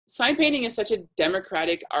sign painting is such a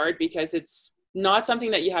democratic art because it's not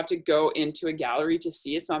something that you have to go into a gallery to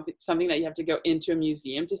see. It's not something that you have to go into a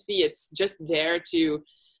museum to see. It's just there to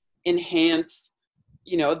enhance,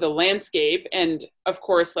 you know, the landscape and of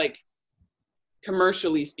course, like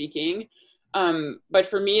commercially speaking. But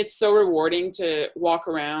for me, it's so rewarding to walk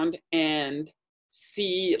around and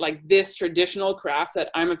see like this traditional craft that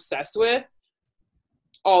I'm obsessed with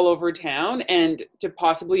all over town, and to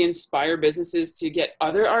possibly inspire businesses to get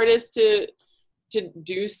other artists to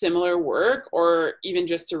do similar work, or even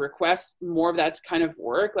just to request more of that kind of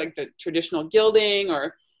work, like the traditional gilding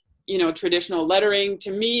or, you know, traditional lettering.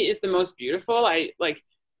 To me is the most beautiful. I'd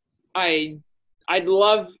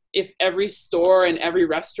love if every store and every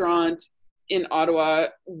restaurant in Ottawa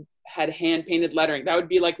had hand painted lettering. That would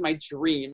be like my dream.